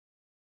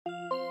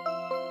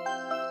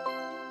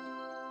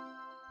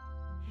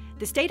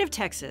The state of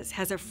Texas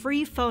has a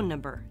free phone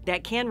number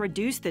that can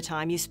reduce the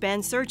time you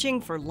spend searching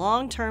for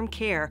long-term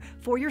care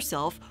for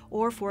yourself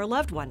or for a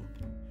loved one.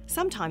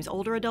 Sometimes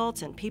older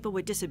adults and people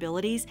with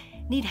disabilities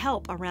need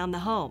help around the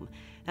home.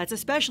 That's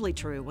especially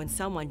true when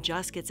someone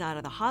just gets out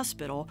of the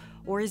hospital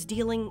or is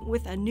dealing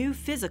with a new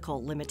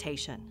physical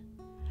limitation.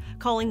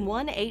 Calling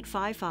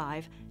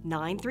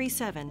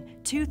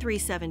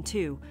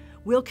 1-855-937-2372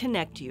 will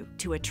connect you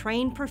to a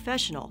trained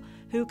professional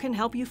who can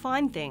help you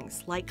find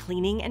things like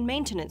cleaning and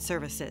maintenance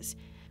services.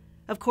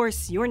 Of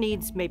course, your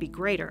needs may be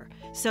greater,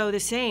 so the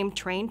same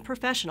trained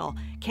professional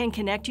can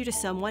connect you to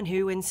someone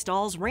who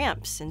installs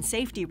ramps and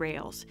safety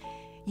rails.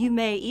 You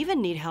may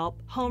even need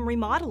help home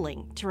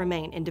remodeling to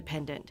remain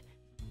independent.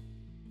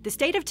 The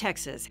state of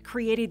Texas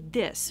created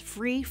this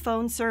free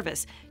phone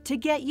service to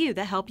get you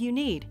the help you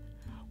need.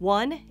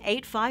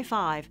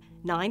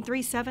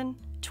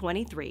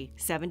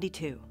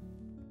 1-855-937-2372.